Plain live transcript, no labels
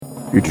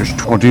It is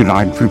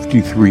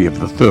 2953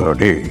 of the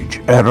Third Age.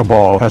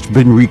 Erebor has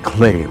been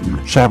reclaimed.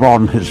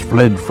 Sauron has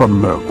fled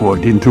from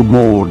Mirkwood into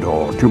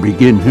Mordor to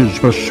begin his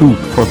pursuit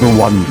for the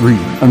One Ring.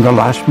 And the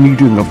last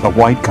meeting of the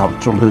White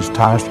Council has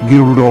tasked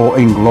Gildor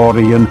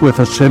Inglorian with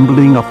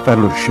assembling a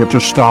fellowship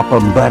to stop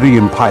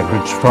Umbarian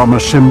pirates from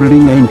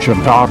assembling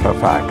ancient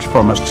artifacts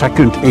from a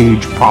Second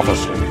Age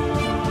prophecy.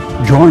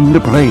 Join the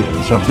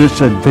players of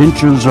this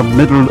Adventures of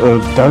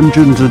Middle-earth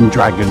Dungeons &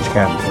 Dragons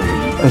campaign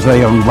as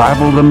they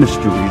unravel the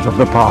mysteries of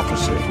the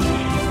prophecy.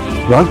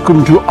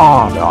 Welcome to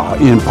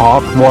Arda in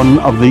Part 1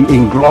 of the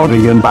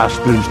Inglorian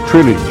Bastards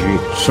trilogy,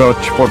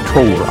 Search for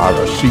Tol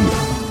Arasea.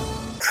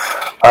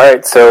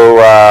 Alright,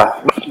 so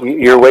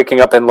you're waking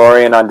up in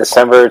Lorien on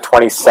December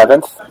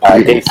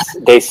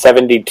 27th, day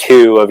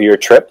 72 of your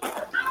trip.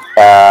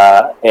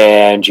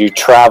 And you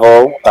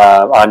travel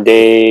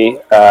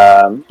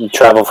you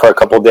travel for a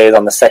couple days.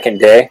 On the second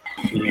day,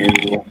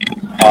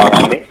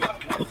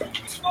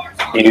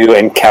 you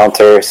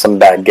encounter some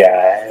bad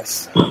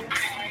guys.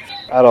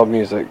 Adult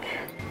music.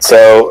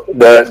 So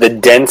the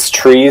dense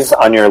trees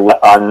on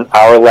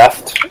our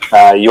left,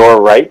 your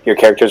right, your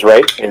character's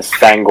right, is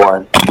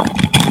Fangorn.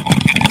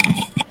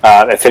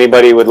 If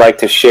anybody would like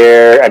to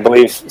share, I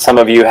believe some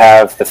of you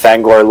have the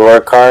Fangor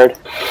lore card.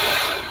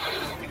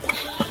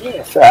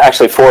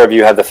 Actually, 4 of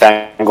you have the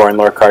Fangorn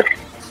lore card.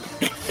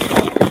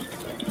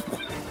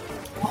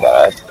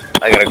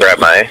 I'm gonna grab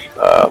my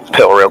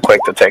pill real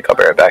quick to take. I'll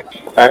be right back.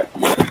 Alright.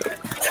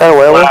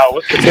 Wow,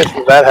 what's the chance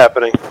of that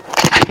happening?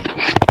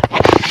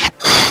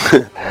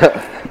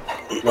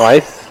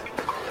 Nice.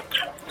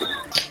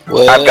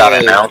 I've got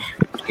it now.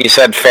 You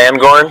said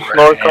Fangorn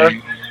lore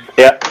card?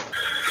 Yeah.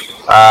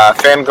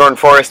 Fangorn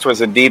Forest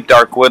was a deep,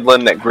 dark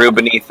woodland that grew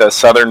beneath the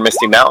southern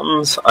Misty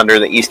Mountains under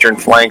the eastern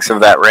flanks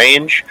of that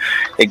range.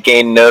 It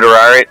gained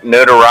notoriety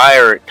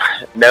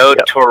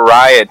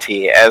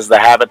as the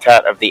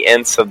habitat of the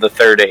Ents of the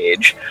Third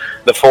Age.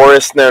 The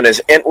forest, known as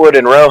Entwood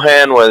in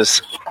Rohan,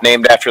 was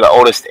named after the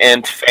oldest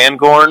Ent,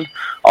 Fangorn,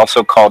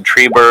 also called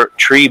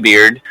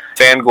Treebeard.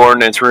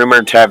 Fangorn is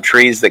rumored to have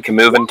trees that can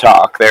move and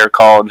talk. They are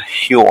called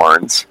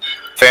Huorns.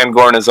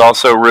 Fangorn is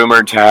also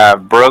rumored to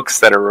have brooks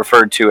that are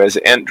referred to as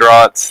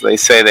Entdrots. They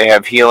say they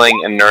have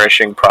healing and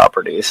nourishing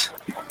properties.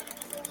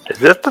 Is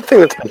this the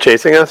thing that's been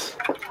chasing us?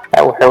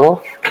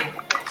 Hello.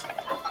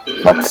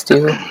 Let's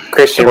do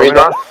Christian, read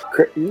that.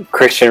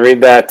 Christian,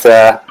 read that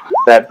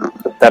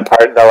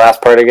part, the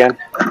last part again.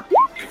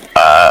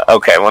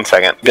 Okay, one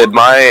second. Did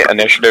my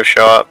initiative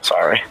show up?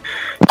 Sorry.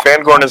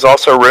 Fangorn is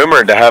also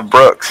rumored to have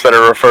brooks that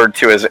are referred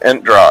to as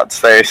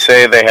Entdrots. They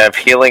say they have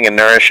healing and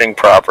nourishing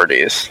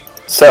properties.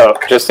 So,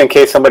 just in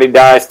case somebody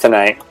dies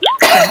tonight. You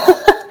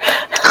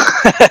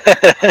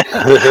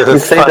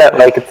say that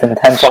like it's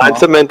intentional. Find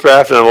some mint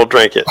draft and we'll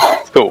drink it.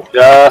 It's cool.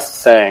 Just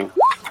saying.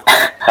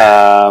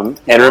 And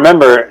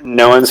remember,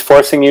 no one's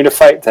forcing you to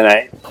fight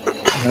tonight.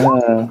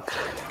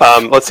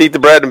 Let's eat the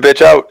bread and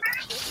bitch out.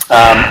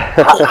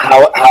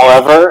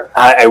 However,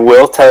 I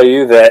will tell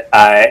you that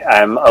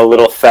I'm a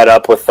little fed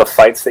up with the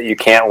fights that you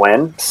can't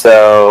win.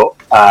 So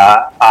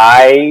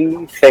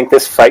I think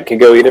this fight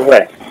could go either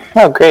way.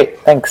 Oh, great.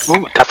 Thanks.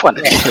 Ooh, tough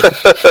one.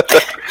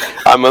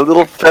 I'm a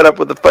little fed up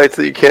with the fights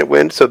that you can't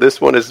win, so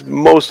this one is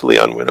mostly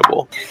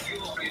unwinnable.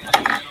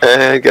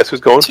 And guess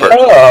who's going first?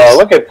 Oh,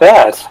 look at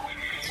that.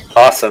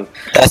 Awesome.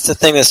 That's the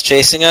thing that's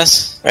chasing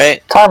us,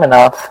 right?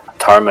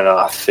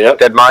 Tarminoff, yep.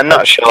 Did mine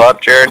not show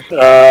up, Jared?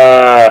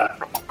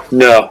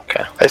 No.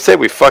 Okay. I say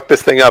we fuck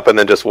this thing up and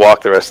then just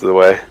walk the rest of the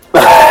way.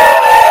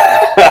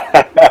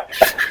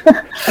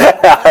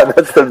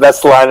 That's the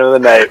best line of the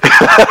night.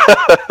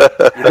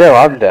 No,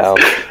 I'm down.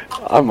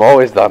 I'm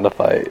always down to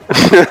fight.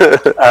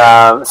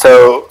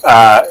 So,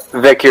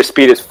 Vic, your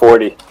speed is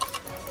 40.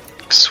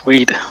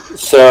 Sweet.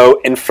 So,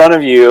 in front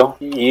of you,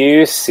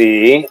 you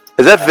see...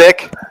 Is that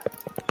Vic?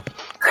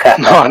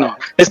 No.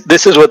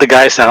 This is what the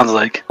guy sounds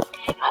like.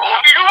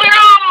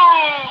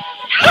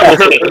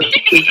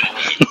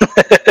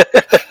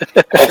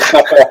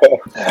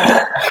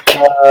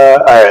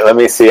 Alright, let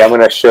me see. I'm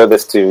going to show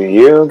this to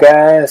you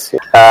guys.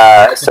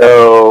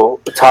 So,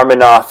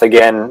 Tarminoth,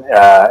 again,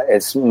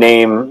 its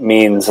name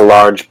means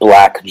large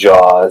black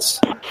jaws.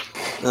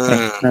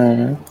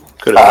 And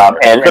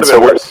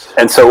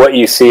so what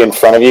you see in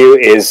front of you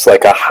is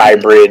like a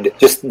hybrid,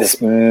 just this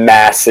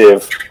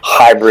massive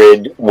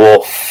hybrid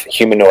wolf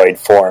humanoid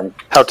form.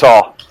 How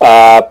tall?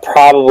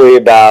 Probably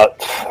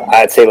about,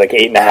 I'd say like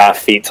 8.5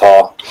 feet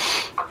tall.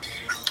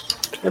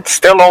 It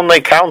still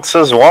only counts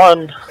as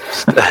one.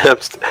 I'm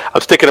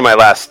sticking to my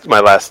last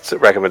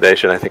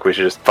recommendation. I think we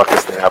should just fuck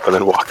this thing up and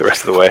then walk the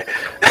rest of the way.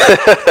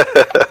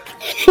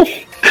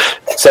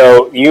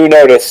 So you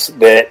notice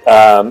that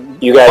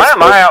you guys. Why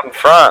am I out in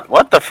front?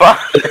 What the fuck?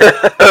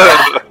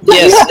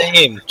 Yeah,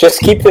 same. Just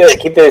keep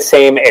the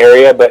same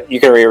area, but you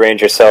can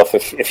rearrange yourself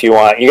if you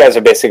want. You guys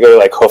are basically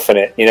like hoofing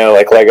it,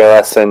 like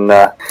Legolas and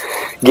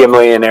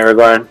Gimli and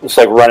Aragorn, just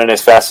like running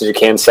as fast as you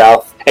can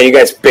south. And you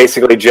guys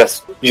basically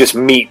just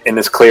meet in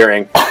this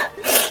clearing.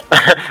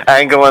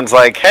 Angolan's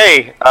like,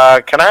 hey,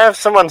 can I have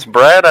someone's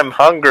bread? I'm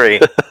hungry.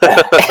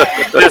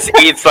 Just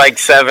eats like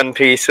 7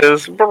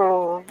 pieces.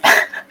 So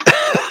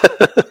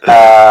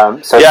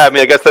Yeah, I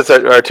mean, I guess that's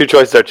our two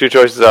choices. Our two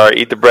choices are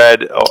eat the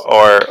bread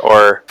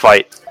or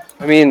fight.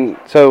 I mean,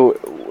 so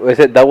is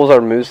it doubles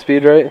our move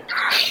speed, right?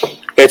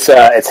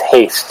 it's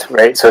haste,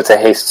 right? So it's a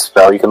haste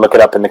spell. You can look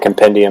it up in the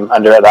compendium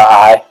under the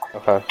eye.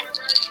 Okay.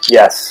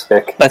 Yes,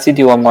 Vic. Lets you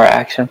do one more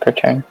action per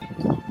turn.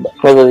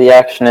 Whether the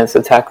action is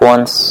attack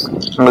once,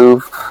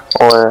 move,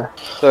 or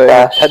So it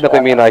dash. technically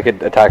mean I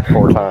could attack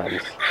 4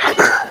 times.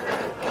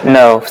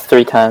 No,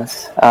 3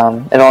 times.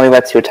 It only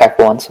lets you attack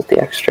once with the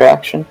extra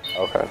action.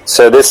 Okay.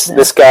 So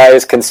this guy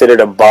is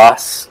considered a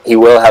boss. He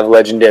will have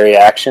legendary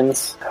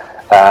actions,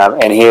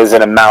 and he is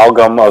an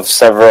amalgam of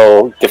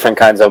several different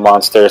kinds of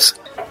monsters.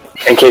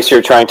 In case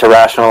you're trying to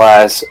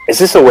rationalize, is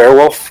this a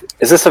werewolf?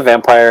 Is this a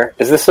vampire?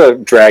 Is this a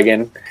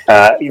dragon?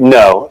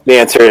 No. The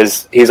answer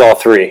is he's all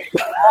 3.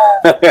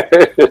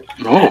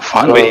 Oh,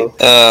 fun.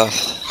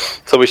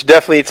 So we should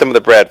definitely eat some of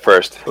the bread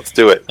first. Let's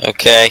do it.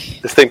 Okay.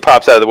 This thing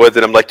pops out of the woods,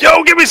 and I'm like,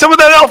 "Yo, give me some of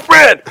that elf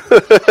bread!"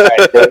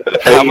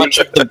 How much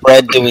of the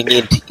bread do we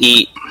need to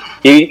eat?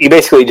 You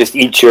basically just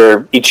eat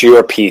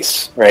your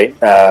piece, right?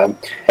 And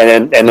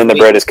then the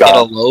bread is Get a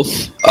gone. loaf?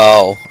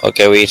 Oh,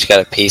 okay. We each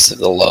got a piece of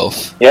the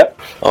loaf. Yep.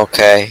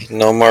 Okay.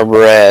 No more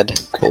bread.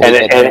 But And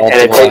we got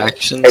multiple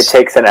actions. it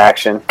takes an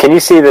action. Can you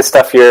see the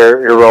stuff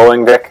you're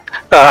rolling, Vic?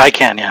 I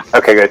can, yeah.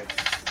 Okay, good.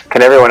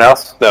 Can everyone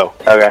else? No.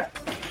 Okay.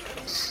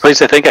 At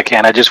least I think I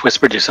can. I just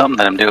whispered you something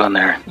that I'm doing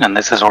there, and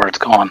this is where it's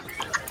going.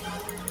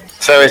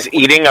 So is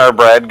eating our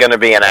bread going to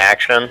be an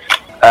action?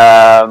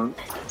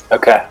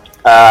 Okay.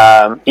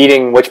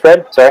 Eating which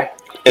bread? Sorry.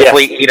 If Yes.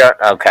 we eat our...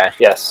 Okay.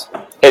 Yes.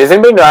 Hey, does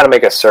anybody know how to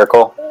make a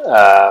circle?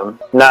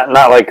 Not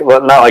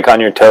like on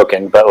your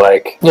token, but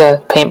like. Yeah,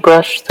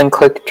 paintbrush, then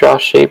click draw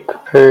shape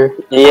or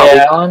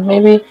Yeah. polygon,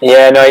 maybe?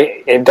 Yeah, no,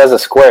 it does a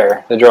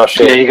square. The draw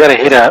shape. Yeah, you gotta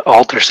hit a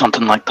alt or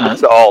something like that.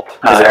 It's alt.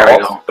 There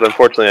we go. But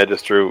unfortunately, I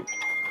just drew.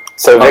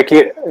 So Vic,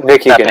 you That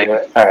can big. do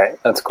it. All right,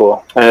 that's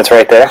cool, and it's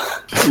right there.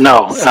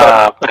 No,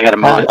 I gotta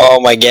move it.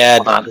 Oh my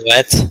god. Hold on.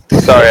 What?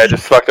 Sorry, I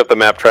just fucked up the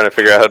map trying to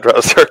figure out how to draw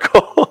a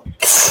circle.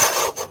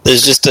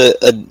 There's just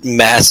a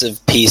massive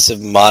piece of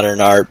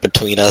modern art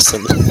between us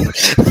and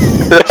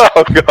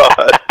Oh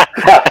god!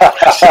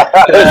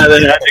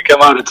 They had to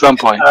come out at some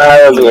point.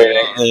 I was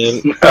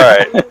waiting. All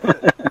right,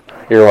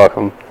 You're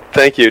welcome.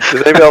 thank you.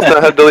 Does anybody else know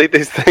how to delete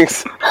these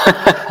things?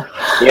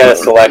 You gotta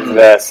select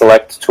the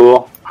select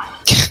tool.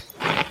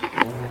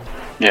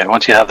 Yeah,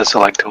 once you have the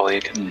select tool, you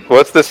can.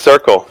 What's this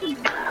circle?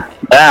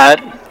 That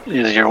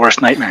is your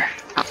worst nightmare.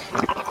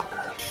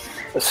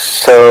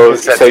 So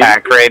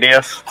Attack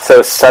radius?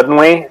 So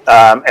suddenly,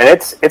 and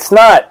it's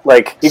not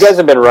like you guys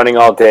have been running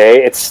all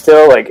day. It's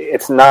still like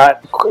it's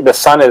not. The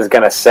sun is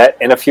gonna set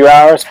in a few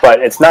hours, but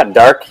it's not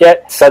dark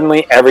yet.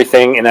 Suddenly,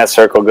 everything in that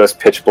circle goes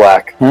pitch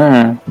black.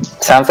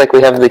 Sounds like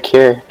we have the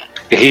cure.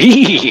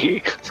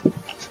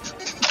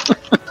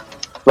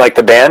 Like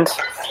the band.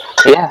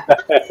 Yeah.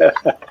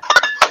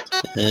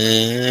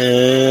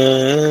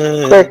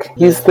 Look,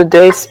 use the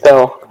day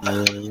spell.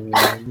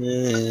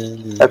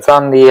 That's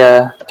on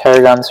the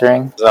Tarragon's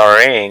ring. The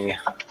ring.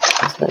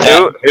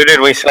 Who did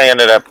we say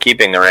ended up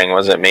keeping the ring?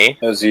 Was it me?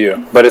 It was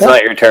you, but it's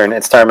not your turn.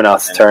 It's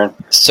Tarminoth's turn.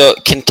 So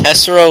can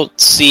Tessero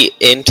see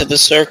into the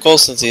circle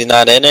since he's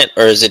not in it,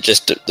 or is it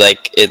just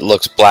like it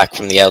looks black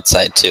from the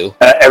outside too?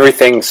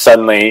 Everything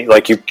suddenly,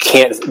 like you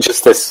can't.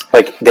 Just this,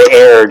 like the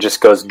air just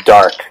goes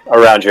dark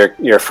around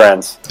your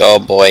friends. Oh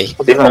boy.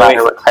 It doesn't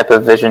matter what type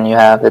of vision you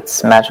have,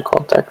 it's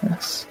magical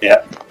darkness.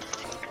 Yeah.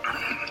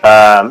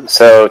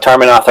 So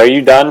Tarminoth, are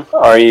you done?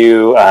 Are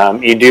you?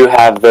 You do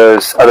have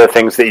those other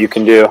things that you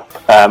can do,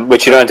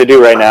 which you don't have to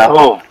do right now.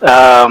 Oh,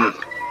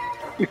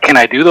 can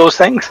I do those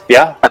things?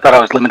 Yeah. I thought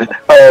I was limited.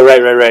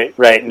 Oh,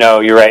 right.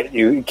 No, you're right.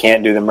 You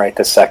can't do them right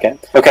this second.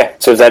 Okay.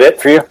 So is that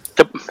it for you?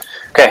 Yep.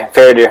 Okay,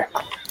 Faradir.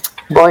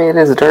 Boy, it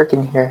is dark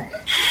in here.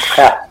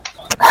 Ah.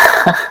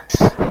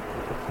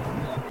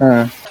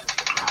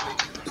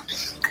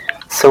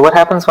 So what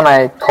happens when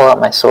I pull out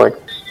my sword?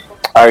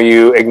 Are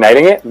you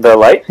igniting it? The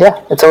light?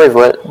 Yeah, it's always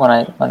lit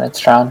when it's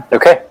drawn.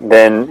 Okay.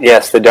 Then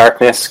yes, the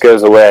darkness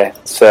goes away.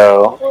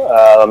 So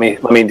let me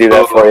do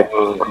that for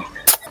you.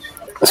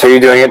 So you're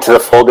doing it to the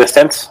full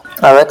distance?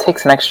 Oh, that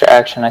takes an extra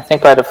action. I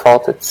think by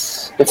default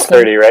it's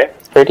 30, right?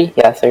 30?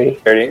 Yeah, 30.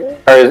 30. Or is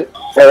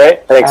that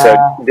right? I think so.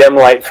 Dim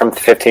light from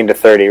 15 to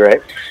 30,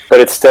 right? But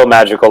it's still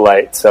magical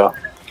light, so.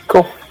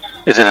 Cool.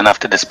 Is it enough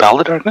to dispel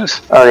the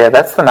darkness? Oh yeah,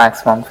 that's the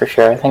maximum for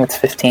sure. I think it's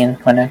 15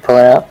 when I pull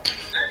it out.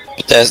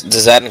 But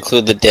does that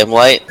include the dim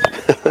light?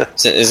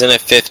 Isn't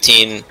it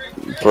 15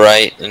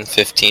 bright and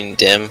 15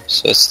 dim,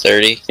 so it's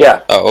 30?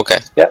 Yeah. Oh, okay.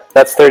 Yeah,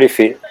 that's 30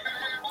 feet.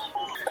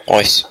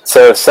 Nice.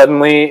 So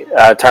suddenly,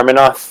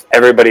 Tarminoth,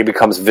 everybody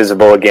becomes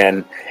visible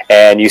again,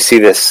 and you see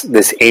this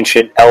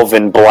ancient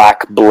elven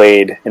black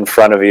blade in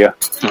front of you,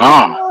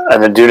 Oh,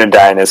 and the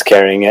Dunedain is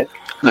carrying it.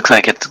 looks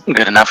like it's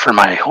good enough for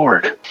my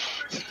horde.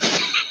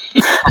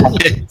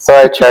 So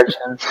I charge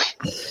him.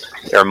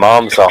 Your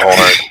mom's a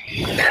whore.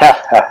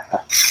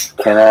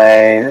 Can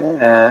I?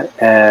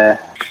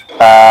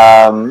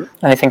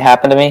 Anything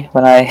happen to me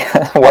when I?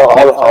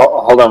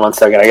 Hold on 1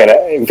 second.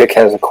 Vic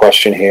has a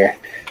question here.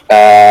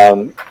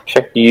 Sure.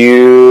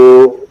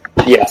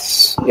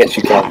 Yes,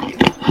 you can.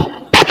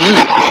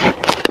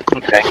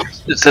 Okay.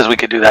 It says we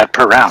could do that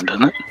per round,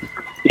 doesn't it?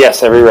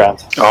 Yes, every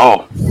round.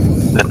 Oh,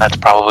 then that's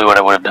probably what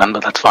I would have done,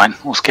 but that's fine.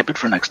 We'll skip it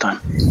for next time.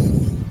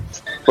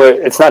 Well,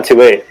 it's not too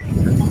late.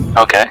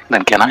 Okay,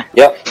 then can I?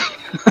 Yep.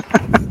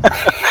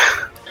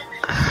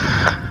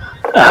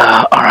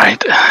 All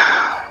right.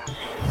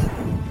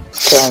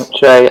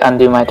 Should I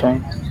undo my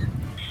turn?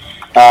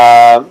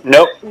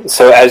 Nope.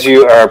 So as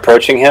you are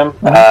approaching him,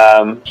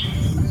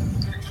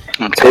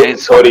 Okay.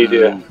 so what do you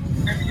do?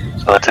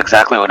 So that's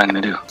exactly what I'm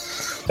going to do.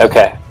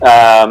 Okay.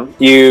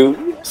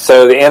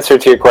 So the answer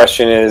to your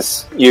question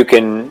is you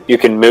can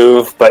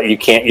move, but you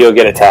can't. You'll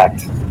get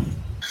attacked.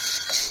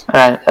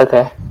 Alright,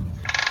 okay.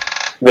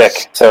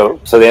 Vic. So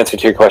the answer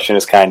to your question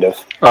is kind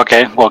of.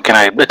 Okay. Well, can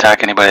I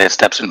attack anybody that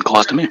steps in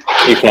close to me?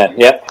 You can.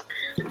 Yep.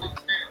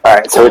 All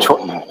right. So which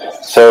one?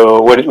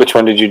 So which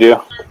one did you do?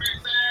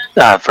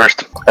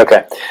 First.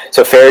 Okay.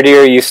 So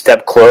Faradir, you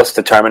step close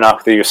to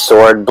Tarminoff with your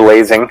sword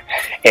blazing,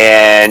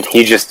 and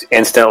he just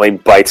instantly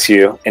bites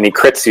you, and he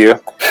crits you.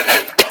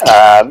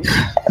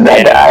 And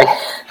I die.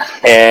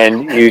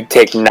 And you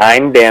take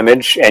 9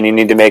 damage, and you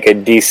need to make a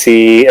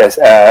DC,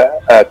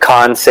 a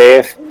con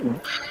save,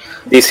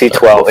 DC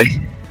 12.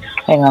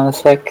 Hang on a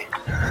sec.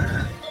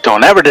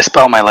 Don't ever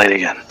dispel my light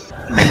again.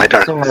 Make my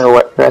dark.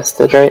 We're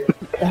rested, right?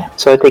 Okay.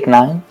 So I take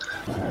 9.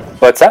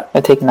 What's that?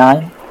 I take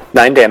 9.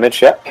 9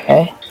 damage, yeah.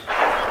 Okay.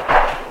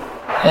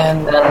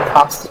 And then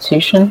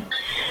Constitution.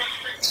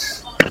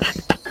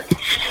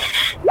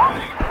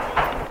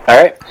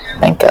 Alright.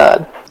 Thank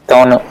God.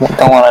 Don't want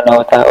to know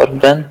what that would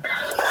have been.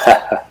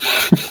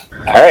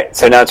 Alright,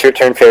 so now it's your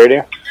turn,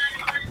 Faradir.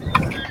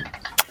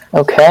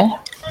 Okay.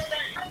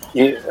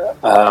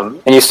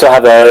 And you still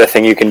have that other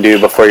thing you can do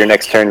before your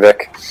next turn,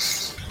 Vic.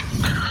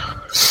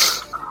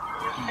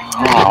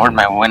 Oh, where'd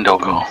my window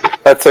go?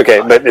 That's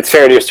okay, but it's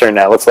Faradir's turn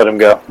now. Let's let him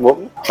go.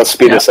 Let's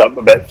speed this up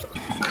a bit.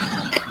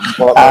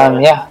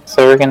 Yeah,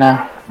 so we're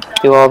gonna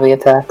do all the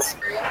attacks.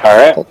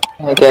 Alright.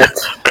 I get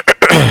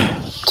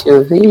 2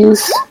 of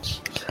these.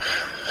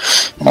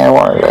 And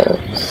 1 of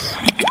those.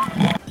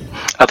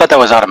 I thought that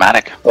was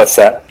automatic. What's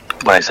that?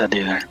 What I said to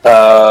you there.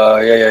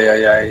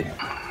 Yeah.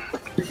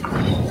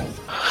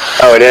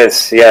 Oh, it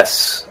is.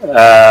 Yes.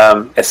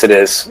 Yes, it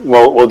is.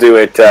 We'll do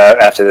it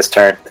after this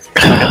turn.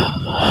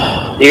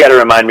 You got to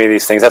remind me of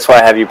these things. That's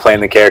why I have you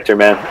playing the character,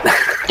 man.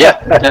 Yeah,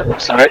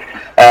 that's all right.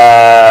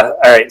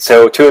 All right.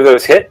 So 2 of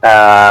those hit.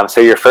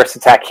 So your first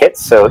attack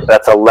hits. So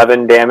that's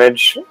 11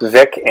 damage,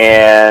 Vic,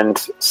 and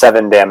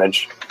 7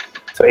 damage.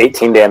 So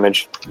 18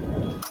 damage.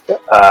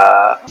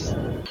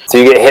 So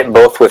you get hit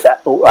both with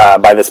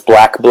by this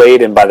black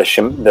blade and by the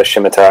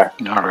scimitar.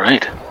 All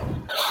right.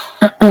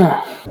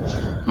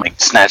 I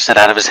might snatch that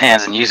out of his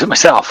hands and use it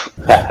myself.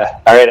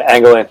 All right,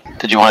 Anglin.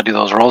 Did you want to do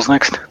those rolls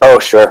next? Oh,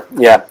 sure.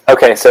 Yeah.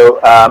 Okay, so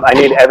I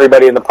need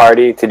everybody in the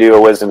party to do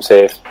a wisdom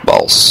save.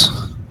 Balls.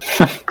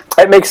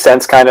 It makes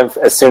sense, kind of,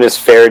 as soon as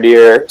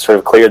Faradir sort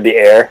of cleared the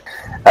air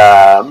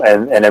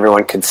and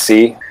everyone could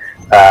see.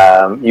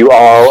 You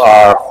all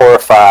are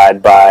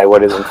horrified by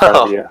what is in front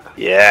of you.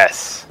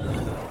 Yes.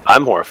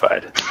 I'm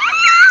horrified.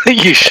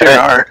 You sure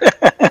are.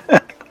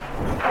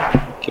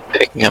 Keep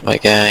picking up my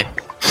guy.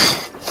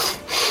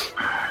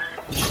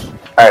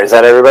 Alright, is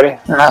that everybody?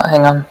 No,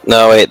 hang on.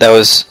 No, wait, that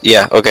was...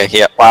 Yeah, okay,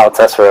 yeah. Wow, it's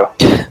Esro.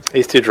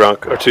 He's too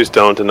drunk or too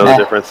stoned to know the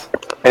difference.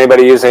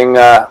 Anybody using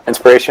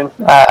inspiration?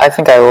 I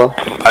think I will.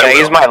 Can I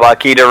use my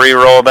lucky to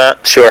re-roll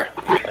that? Sure.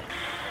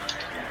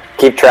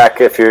 Keep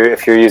track if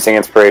you're using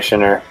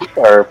inspiration or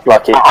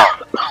lucky.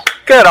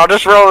 Good, I'll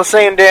just roll the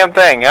same damn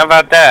thing. How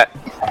about that?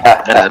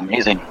 That is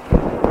amazing.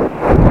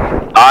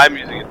 I'm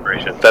using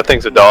inspiration. That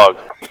thing's a dog.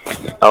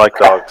 I like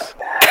dogs.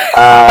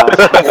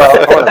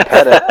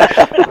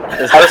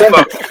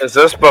 Is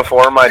this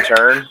before my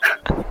turn?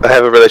 I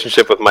have a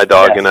relationship with my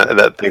dog, and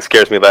that thing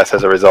scares me less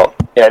as a result.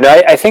 Yeah, no,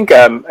 I think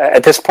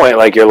at this point,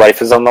 like, your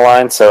life is on the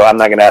line, so I'm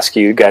not going to ask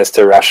you guys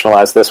to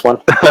rationalize this one.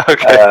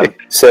 Okay.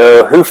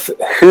 So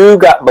who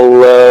got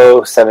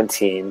below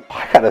 17?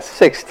 I got a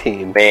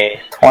 16. Me.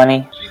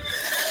 20.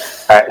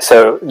 All right,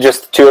 so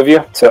just 2 of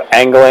you. So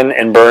Anglin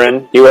and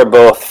Burin, you are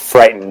both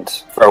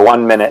frightened for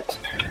 1 minute.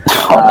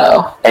 Oh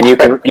no. And you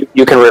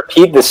can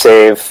repeat the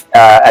save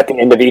at the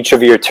end of each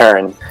of your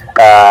turn.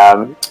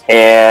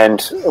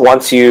 And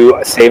once you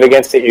save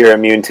against it, you're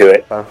immune to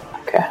it.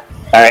 Okay.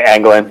 All right,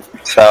 Anglin.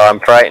 So I'm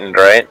frightened,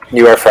 right?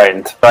 You are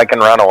frightened. I can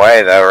run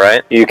away, though,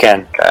 right? You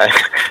can. Okay.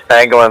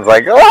 Anglin's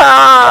like,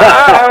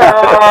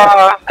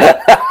 ah!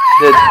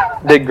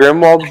 Did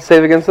Grimwald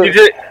save against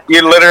it?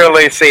 You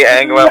literally see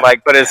Anglin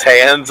like put his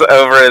hands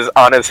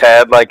on his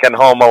head like in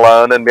Home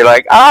Alone and be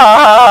like,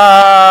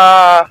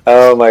 ah!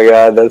 Oh my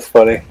God, that's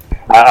funny.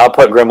 I'll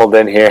put Grimwald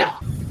in here.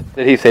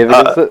 Did he save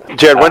against it?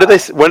 Jared, when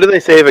do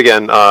they save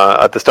again?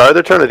 At the start of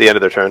their turn or the end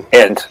of their turn?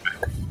 End.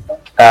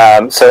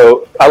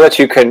 So I'll let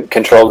you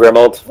control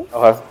Grimold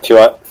if you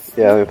want.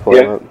 Yeah, let me pull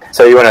it up.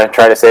 So you want to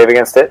try to save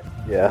against it?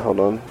 Yeah, hold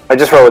on. I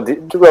just roll a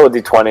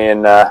d20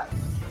 and.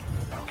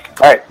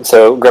 All right,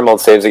 so Grimold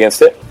saves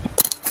against it.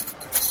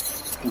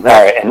 All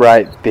right, and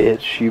Right,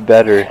 bitch. You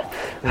better.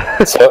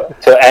 so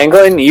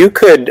Anglin, you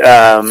can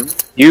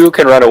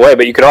run away,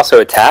 but you could also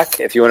attack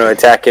if you want to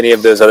attack any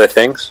of those other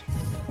things.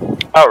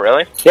 Oh,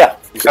 really? Yeah.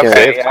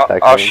 Okay,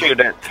 I'll shoot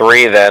at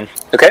 3 then.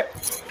 Okay.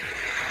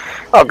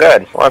 Oh,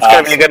 good. Well, it's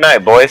going to be a good night,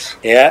 boys.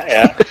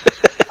 Yeah.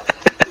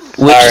 Which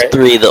Alright.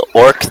 3? The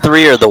Orc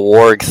 3 or the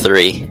Warg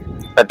 3?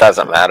 It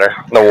doesn't matter.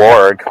 The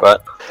warg,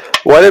 but...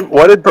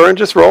 What did Burn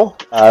just roll?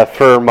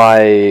 For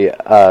my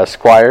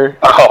squire,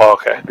 Oh,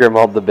 okay.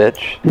 Grimald the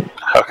bitch.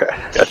 Okay,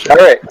 gotcha. All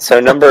right.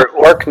 So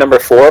Orc number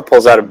 4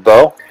 pulls out a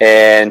bow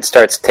and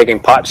starts taking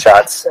pot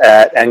shots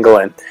at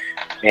Anglin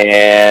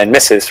and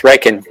misses.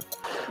 Riken.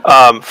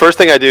 First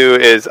thing I do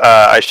is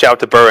I shout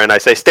to Burren. I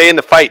say, "Stay in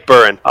the fight,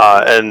 Burren,"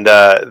 and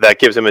that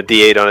gives him a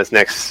D8 on his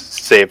next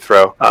save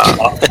throw.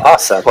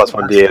 Awesome. Plus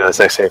 1 D8 on his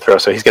next save throw,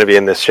 so he's going to be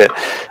in this shit.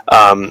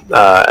 And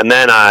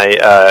then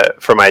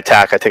for my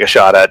attack, I take a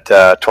shot at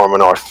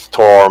Tormornoth.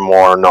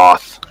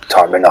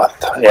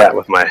 Yeah.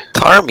 With my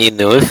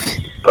Tarminuth.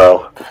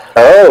 bow.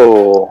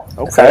 Oh.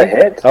 Is that a Okay.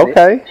 hit?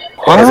 Okay.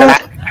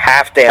 It's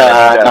half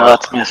damage. No,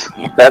 that's a miss.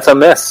 That's a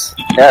miss.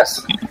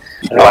 Yes.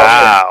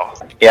 Wow.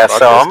 Yeah, Fuck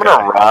so this I'm going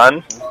guy. to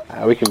run.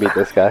 We can beat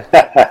this guy.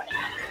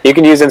 You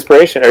can use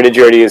inspiration, or did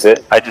you already use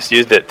it? I just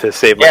used it to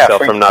save Yeah,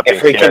 myself from not being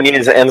if we scared. can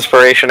use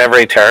inspiration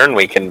every turn,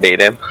 we can beat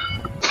him.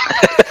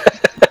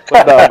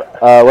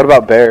 What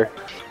about Bear?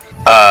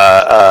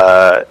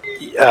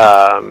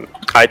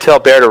 I tell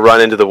Bear to run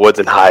into the woods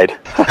and hide.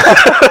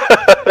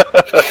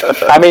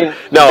 I mean,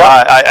 No,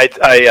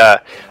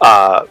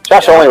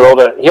 Josh only rolled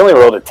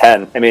a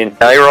 10. I mean,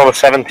 Now you roll a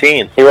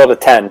 17. he rolled a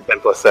 10. 10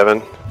 plus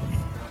 7.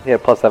 Yeah,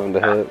 +7 to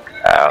hit.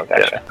 Oh,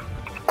 gotcha.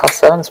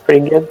 +7's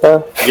pretty good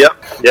though. Yep.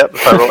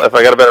 If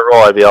I got a better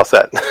roll, I'd be all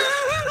set.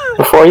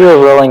 Before you were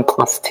rolling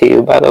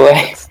 +2, by the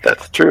way.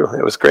 That's true.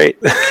 It was great.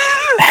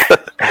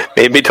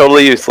 Made me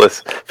totally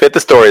useless. Fit the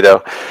story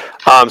though.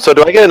 So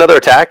do I get another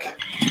attack?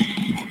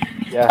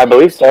 I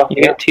believe so.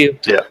 You get 2.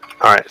 Yeah.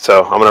 All right.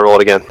 So I'm gonna roll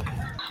it again.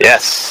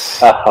 Yes.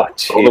 Oh,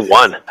 Roll a jeez.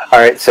 1. All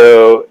right,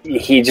 so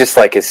he just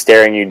is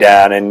staring you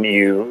down, and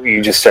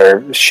you just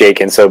start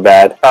shaking so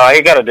bad. Oh, I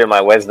got to do my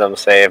wisdom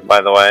save,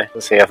 by the way, to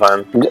see if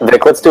I'm...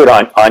 Vic, let's do it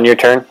on your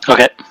turn.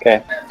 Okay.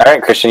 Okay. All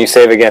right, Christian, you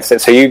save against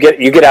it. So you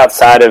get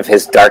outside of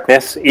his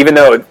darkness, even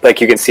though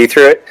you can see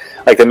through it.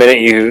 Like the minute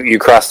you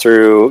cross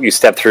through, you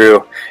step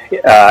through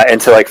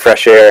into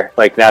fresh air,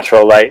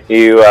 natural light.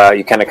 You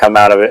kind of come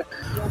out of it.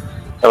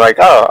 I'm like,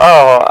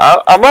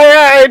 I'm all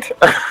right!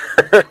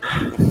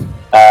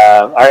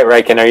 All right,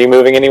 Riken, are you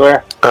moving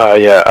anywhere? Get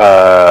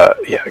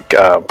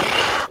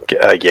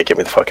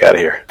me the fuck out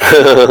of here.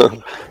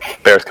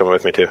 Bear's coming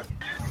with me too.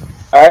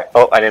 All right.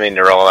 Oh, I didn't mean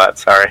to roll that,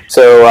 sorry.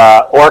 So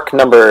Orc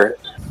number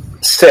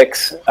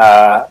 6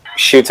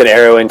 shoots an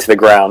arrow into the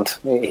ground.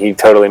 He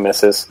totally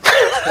misses.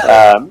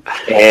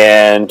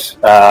 And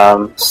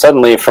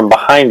suddenly from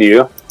behind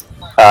you,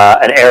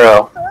 an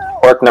arrow,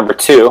 Orc number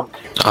 2.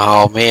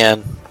 Oh,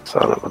 man.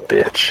 Son of a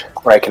bitch.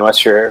 Riken,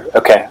 what's your...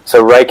 Okay,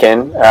 so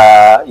Riken,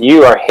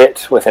 you are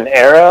hit with an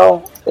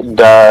arrow. It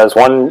does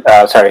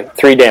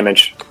 3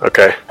 damage.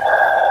 Okay.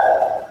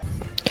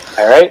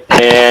 All right,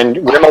 and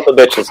Grimold the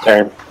Bitch's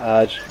turn.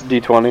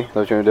 D20. That's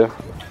what you're gonna do?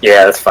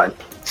 Yeah, that's fine.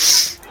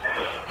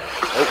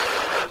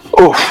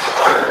 Oof.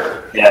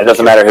 Yeah, it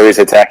doesn't matter who he's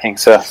attacking.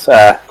 So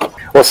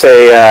we'll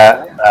say,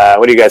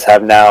 what do you guys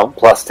have now?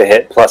 Plus to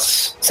hit.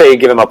 Plus, say you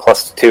give him a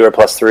 +2 or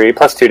 +3.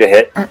 +2 to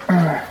hit.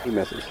 He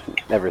misses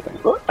everything.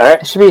 All right.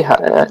 It should be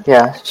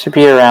it should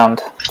be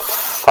around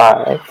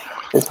 5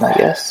 is my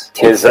guess.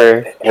 2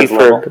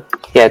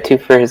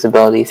 for his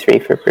ability, 3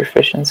 for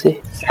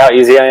proficiency. How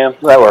easy I am?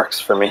 That works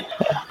for me.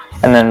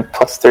 And then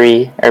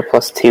 +3 or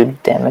 +2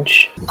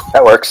 damage.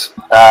 That works.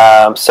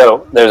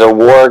 So there's a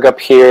warg up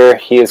here.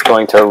 He is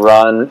going to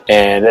run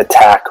and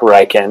attack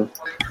Riken.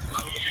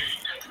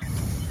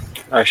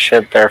 Oh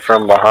shit, they're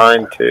from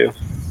behind too.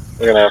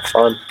 We're gonna have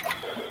fun.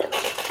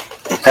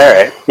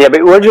 Alright. Yeah, but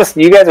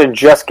you guys are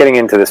just getting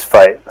into this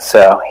fight.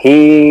 So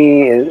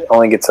he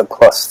only gets a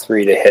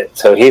 +3 to hit.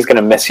 So he's going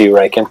to miss you,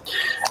 Riken.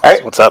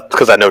 Alright. What's up?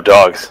 Because I know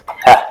dogs.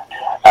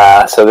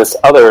 So this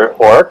other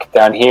orc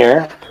down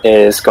here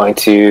is going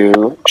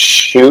to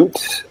shoot.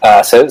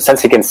 So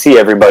since he can see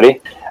everybody,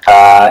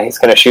 he's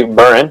going to shoot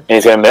Burren, and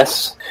he's going to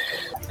miss.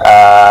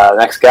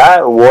 Next guy,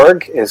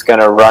 Warg, is going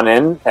to run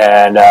in,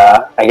 and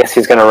I guess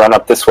he's going to run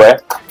up this way.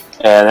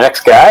 And the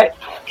next guy...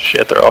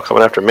 Shit, they're all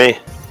coming after me.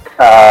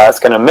 It's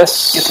going to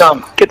miss.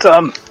 Get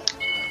some.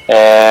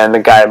 And the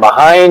guy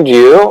behind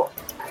you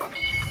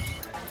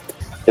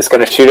is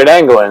going to shoot at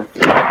Anglin.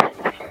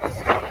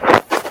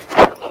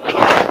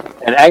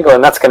 And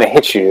Anglin, that's going to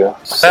hit you.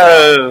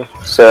 So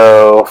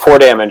 4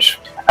 damage.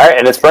 Alright,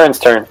 and it's Burren's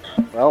turn.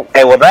 Well,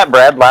 Hey, will that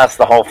bread last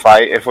the whole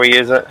fight if we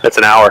use it? That's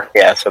an hour.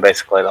 Yeah, so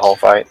basically the whole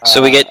fight.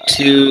 So we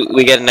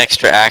get an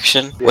extra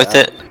action with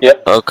it?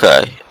 Yep.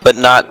 Okay. But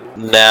not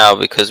now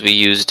because we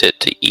used it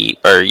to eat.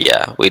 Or,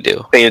 yeah, we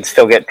do. But you'd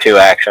still get 2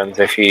 actions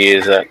if you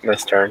use it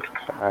this turn.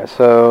 alright,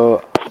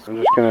 so I'm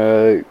just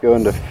gonna go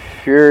into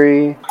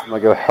Fury. I'm gonna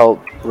go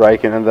help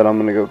Riken, and then I'm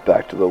gonna go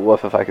back to the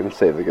wolf if I can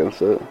save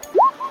against it.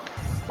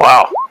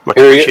 Wow. Much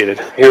Who are you- appreciated.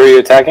 Who are you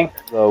attacking?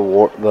 The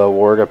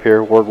warg up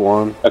here, warg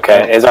 1.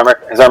 Okay, his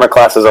armor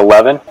class is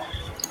 11,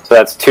 so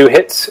that's 2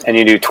 hits, and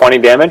you do 20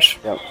 damage.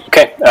 Yep.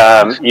 Okay,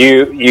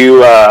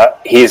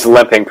 he's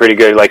limping pretty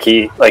good. Like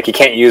he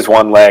can't use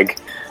one leg.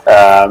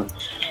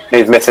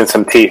 He's missing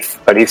some teeth,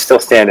 but he's still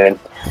standing.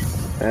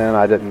 And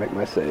I didn't make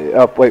my save.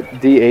 Oh, wait,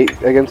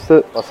 D8 against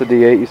it? Plus a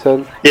D8, you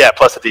said? Yeah,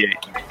 plus a D8.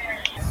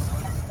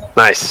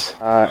 Nice.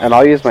 And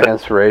I'll use my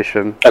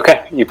inspiration.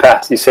 Okay, you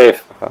pass. You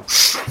save. Okay.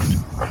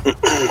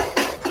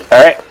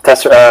 All right,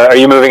 Tessera, are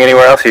you moving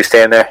anywhere else? Or are you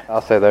staying there?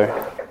 I'll stay there.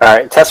 All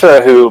right,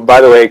 Tessera, who by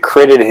the way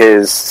critted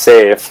his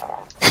save.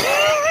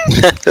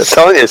 I'm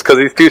telling you, it's because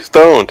he's too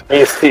stoned.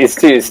 He's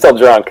still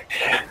drunk.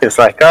 It's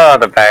like,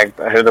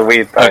 the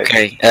weed bag.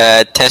 Okay,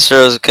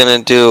 Tessero's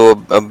gonna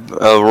do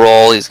a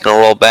roll. He's gonna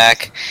roll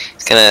back.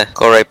 He's gonna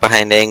go right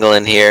behind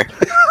Anglin here.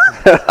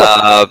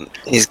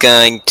 He's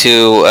going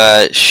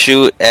to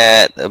shoot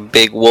at a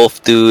big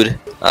wolf dude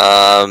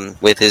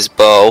with his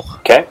bow.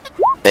 Okay.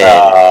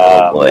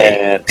 Man, boy.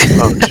 Man.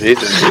 Oh,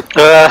 Jesus.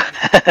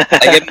 I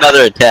get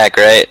another attack,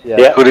 right?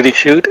 Yeah. Who did he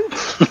shoot?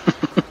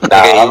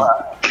 Okay,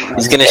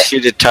 he's gonna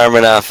shoot at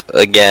Tarmanoff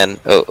again.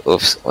 Oh,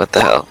 oops! What the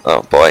hell?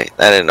 Oh boy,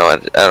 I don't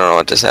know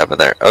what just happened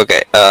there.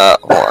 Okay,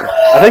 hold on.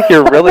 I think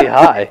you're really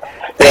high.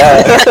 Okay,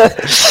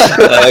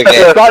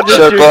 It's not just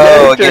so you,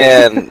 bow Victor.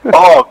 again.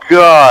 Oh,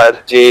 God.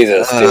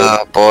 Jesus, dude.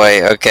 Oh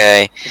boy.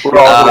 Okay. We're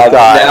all gonna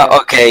die. Now,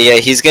 okay, yeah,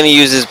 he's gonna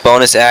use his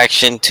bonus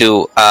action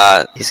to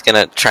he's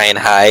gonna try and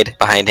hide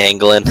behind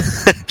Anglin.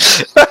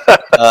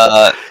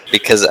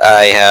 Because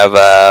I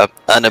have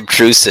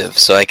unobtrusive,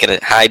 so I can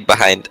hide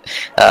behind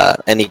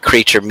any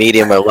creature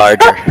medium or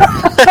larger.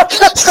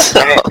 So,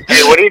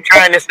 Hey, what are you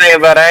trying to say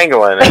about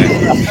Anglin?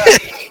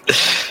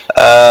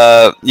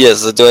 yeah,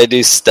 so do I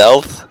do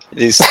stealth?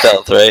 Do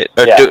stealth, right?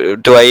 Or Yeah.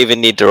 do I even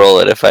need to roll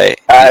it if I?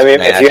 I use mean,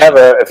 my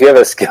if you have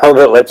a skill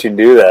that lets you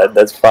do that,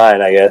 that's fine,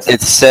 I guess.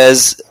 It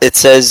says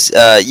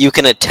you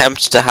can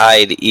attempt to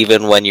hide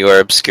even when you are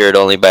obscured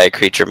only by a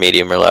creature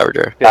medium or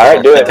larger. All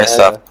right, do it. Okay,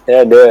 so-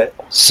 Yeah, do it.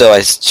 So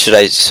I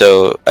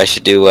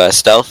should do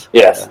stealth.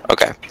 Yes.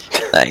 Okay,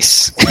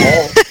 nice.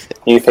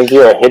 You think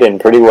you are hidden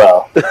pretty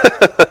well.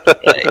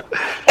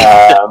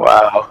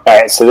 Wow. All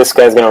right, so this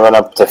guy's gonna run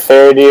up to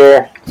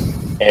Faradir,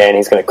 and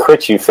he's gonna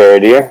crit you,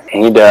 Faradir.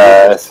 And he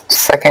does.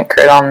 Second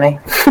crit on me.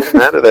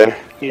 Out of there.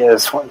 He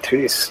does 1,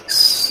 2,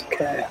 6.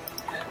 Okay.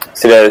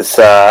 So he does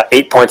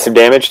 8 points of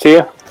damage to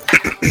you.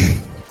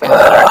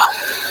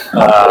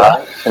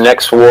 The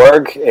next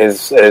warg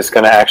is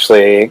going to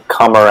actually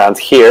come around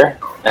here,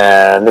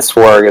 and this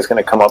warg is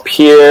going to come up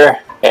here.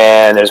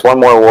 And there's one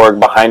more warg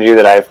behind you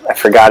that I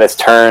forgot his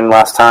turn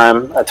last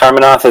time.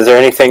 Tarmanoff, is there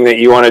anything that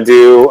you want to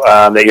do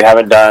that you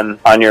haven't done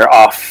on your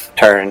off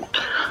turn?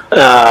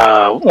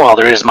 Well,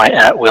 there is my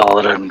at will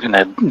that I'm going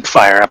to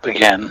fire up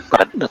again,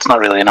 but that's not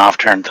really an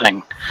off-turn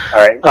thing.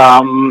 All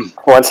right.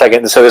 1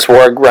 second. So this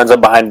warg runs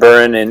up behind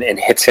Burn and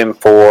hits him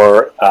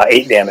for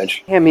 8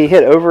 damage. Damn, he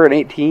hit over an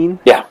 18?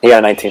 Yeah, he got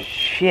a 19.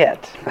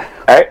 Shit.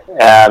 All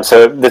right.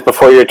 So this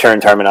before your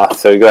turn, Tarmanoff.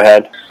 So go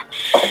ahead.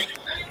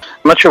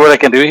 I'm not sure what I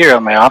can do here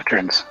on my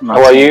off-turns. I'm not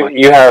Well, seeing what-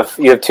 you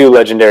have 2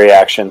 legendary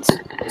actions.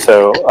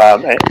 So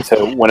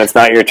when it's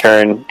not your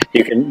turn,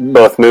 you can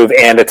both move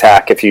and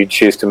attack if you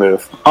choose to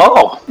move.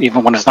 Oh,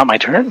 even when it's not my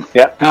turn?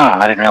 Yeah. Oh,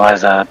 I didn't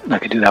realize that I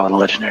could do that with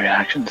legendary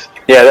actions.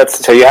 Yeah, that's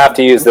so you have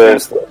to use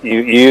those.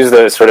 You use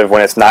those sort of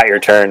when it's not your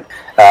turn.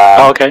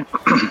 Oh, okay.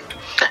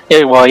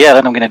 Yeah, well, yeah,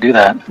 then I'm going to do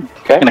that.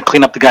 Okay. I'm going to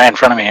clean up the guy in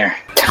front of me here.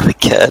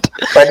 Kid.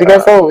 Why'd you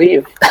guys all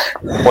leave?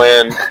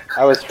 When,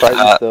 I was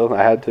frightened still.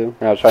 I had to.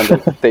 I was trying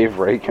to save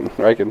Riken.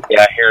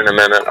 yeah, here in a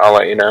minute, I'll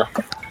let you know.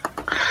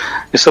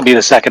 This will be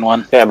the second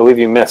one. Yeah, I believe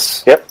you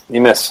miss. Yep, you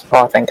miss.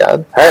 Oh, thank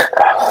God. All right,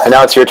 and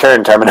now it's your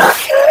turn,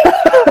 Tarmanoff.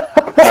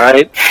 All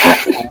right.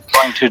 I'm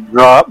going to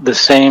drop the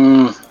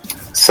same...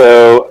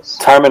 So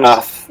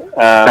Tarmanoff,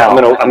 I'm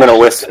gonna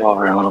whisper.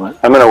 over a little bit.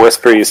 I'm gonna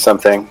whisper you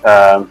something.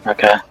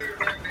 Okay.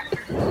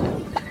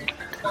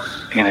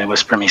 You're going to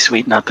whisper me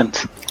sweet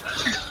nothings?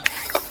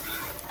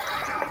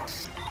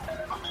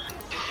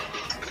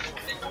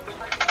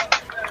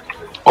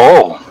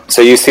 Oh,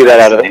 So you see that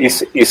out of you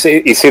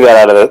see that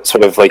out of the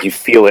sort of like you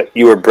feel it.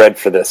 You were bred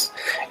for this,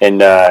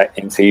 and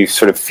so you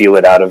sort of feel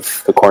it out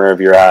of the corner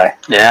of your eye.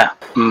 yeah.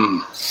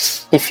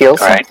 He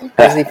feels All right. something.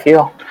 What does he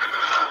feel?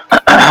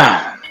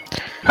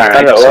 All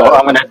right, know, so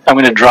well- I'm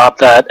gonna drop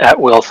that at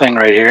will thing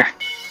right here,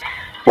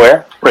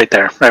 Where? right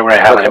there, right where I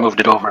have it. Okay. I moved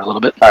it over a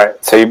little bit. All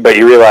right. So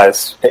you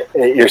realize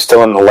you're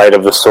still in the light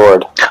of the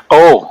sword.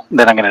 Oh,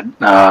 then I'm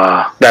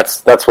gonna.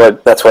 That's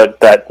what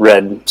that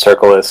red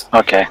circle is.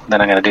 Okay,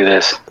 then I'm gonna do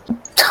this.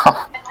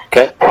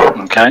 Okay.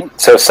 Okay.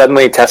 So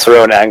suddenly,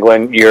 Tessero and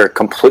Anglin, you're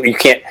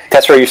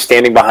Tessero, you're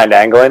standing behind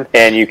Anglin,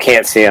 and you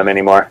can't see him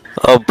anymore.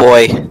 Oh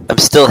boy, I'm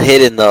still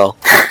hidden though.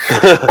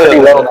 Pretty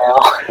well now.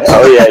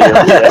 Oh yeah,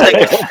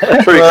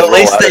 you're Well, at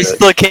least I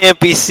still can't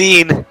be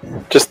seen.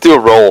 Just do a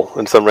roll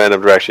in some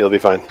random direction. You'll be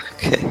fine.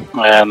 Okay.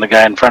 And the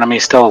guy in front of me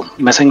still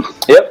missing.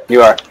 Yep,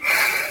 you are.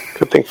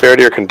 Good thing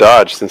Faradir can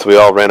dodge since we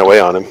all ran away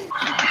on him.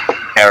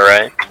 Yeah,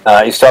 right.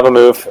 You still have a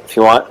move if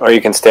you want, or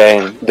you can stay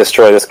and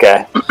destroy this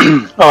guy.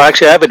 Oh,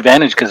 actually, I have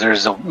advantage because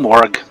there's a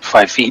warg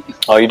 5 feet.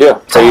 Oh, you do.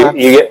 So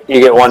you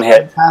get one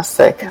hit.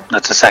 Fantastic.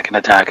 That's a second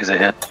attack as a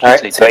hit. All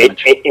right, so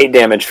 8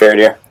 damage,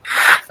 Faradir.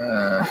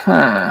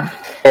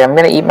 Okay, I'm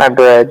gonna eat my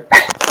bread.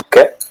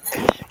 Okay.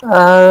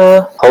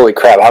 Holy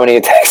crap! How many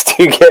attacks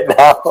do you get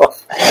now?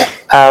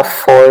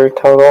 4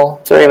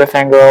 total. 3 with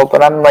Fangirl,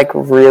 but I'm like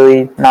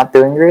really not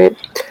doing great.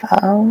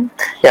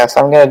 Yeah,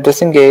 so I'm gonna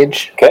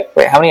disengage. Okay.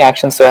 Wait, how many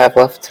actions do I have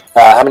left?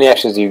 How many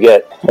actions do you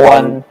get?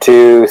 1,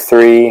 2,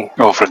 3.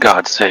 Oh, for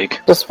God's sake.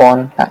 Just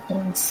 1.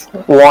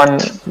 One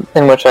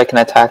in which I can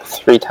attack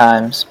 3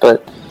 times,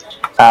 but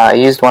I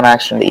used 1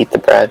 action to eat the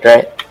bread,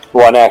 right?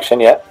 1 action,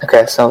 yeah.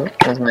 Okay, so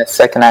as my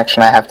second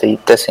action, I have to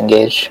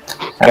disengage.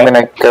 I'm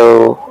gonna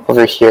go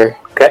over here.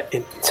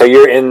 Okay. So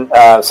you're in.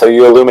 So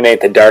you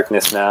illuminate the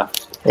darkness now.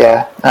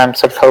 Yeah, I'm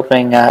sort of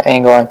hoping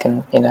Anglin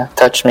can,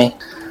 touch me.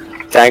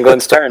 It's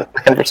Anglin's turn.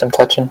 Looking for some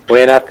touching.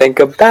 When I think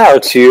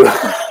about you.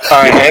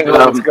 Alright,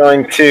 Anglin's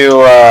going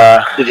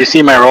to, Did you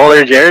see my roll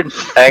there, Jared?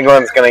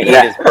 Anglin's going to eat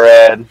his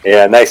bread.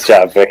 Yeah, nice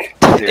job, Vic.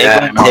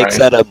 Yeah, Anglin takes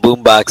out a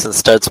boombox and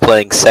starts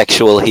playing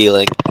Sexual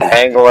Healing.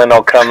 Anglin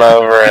will come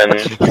over and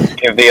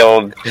give the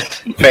old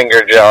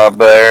finger job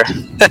there.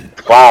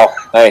 Wow,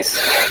 nice.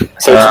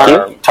 So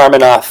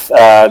Tarmanoff,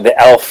 the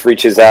elf,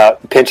 reaches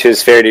out,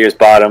 pinches Faradir's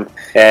bottom,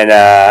 and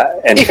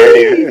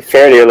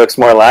Faradir looks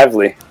more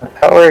lively.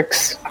 That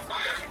works.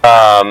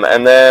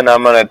 And then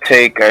I'm going to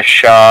take a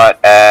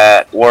shot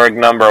at warg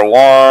number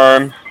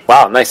 1.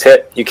 Wow, nice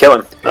hit. You kill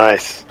him.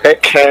 Nice.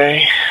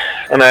 Okay.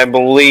 And I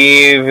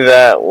believe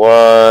that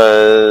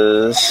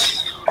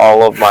was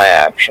all of my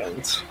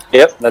actions.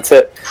 Yep, that's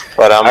it.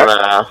 But I'm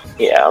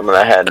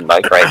gonna head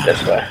like right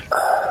this way.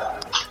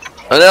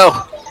 Oh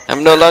no,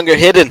 I'm no longer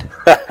hidden.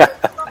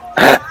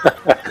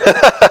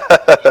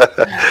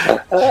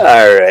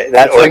 Alright,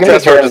 that's Like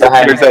that sort of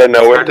appears out of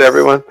nowhere to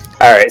everyone.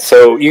 Alright,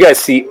 so you guys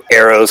see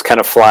arrows kind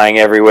of flying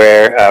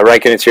everywhere.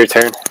 Riken, it's your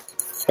turn.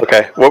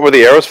 Okay. What were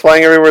the arrows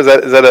flying everywhere? Is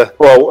that a?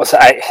 Well,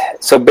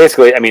 so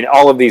basically, I mean,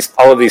 all of these,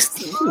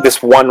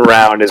 this one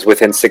round is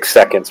within 6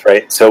 seconds,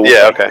 right? So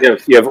yeah, okay.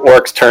 You have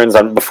orcs' turns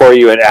on before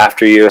you and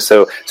after you.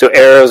 So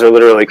arrows are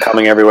literally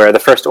coming everywhere. The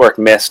first orc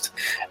missed.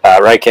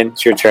 Riken,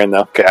 it's your turn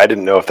though. Okay, I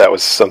didn't know if that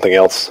was something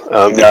else.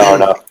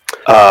 No.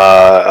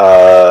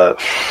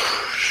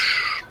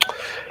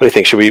 What do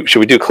you think? Should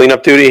we do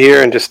cleanup duty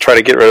here and just try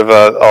to get rid of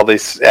all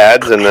these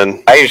ads and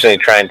then? I usually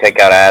try and take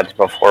out ads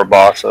before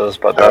bosses,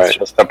 but that's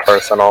just a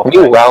personal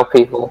You thing. wow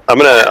people. I'm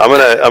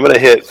gonna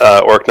hit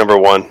orc number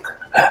 1.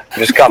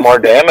 Just got more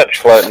damage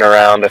floating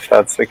around if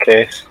that's the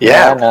case.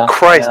 Yeah, I know.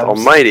 Christ Yeah.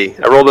 Almighty!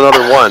 I rolled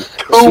another 1.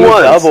 2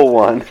 ones. Double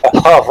one.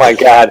 Oh my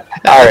god!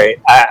 All right,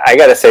 I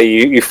gotta say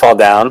you fall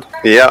down.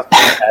 Yeah.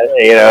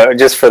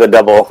 Just for the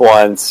double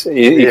ones,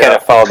 you kind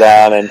of fall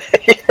down and.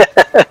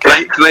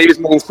 Can I use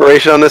my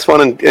inspiration on this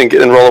one and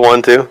roll a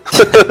 1 too?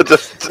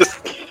 just.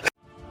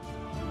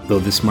 Though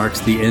this marks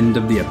the end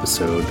of the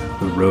episode,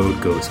 the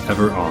road goes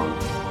ever on.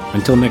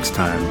 Until next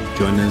time,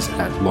 join us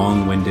at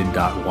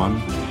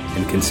longwinded.one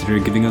and consider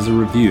giving us a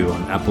review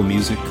on Apple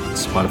Music,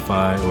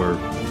 Spotify, or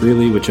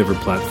really whichever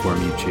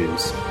platform you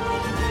choose.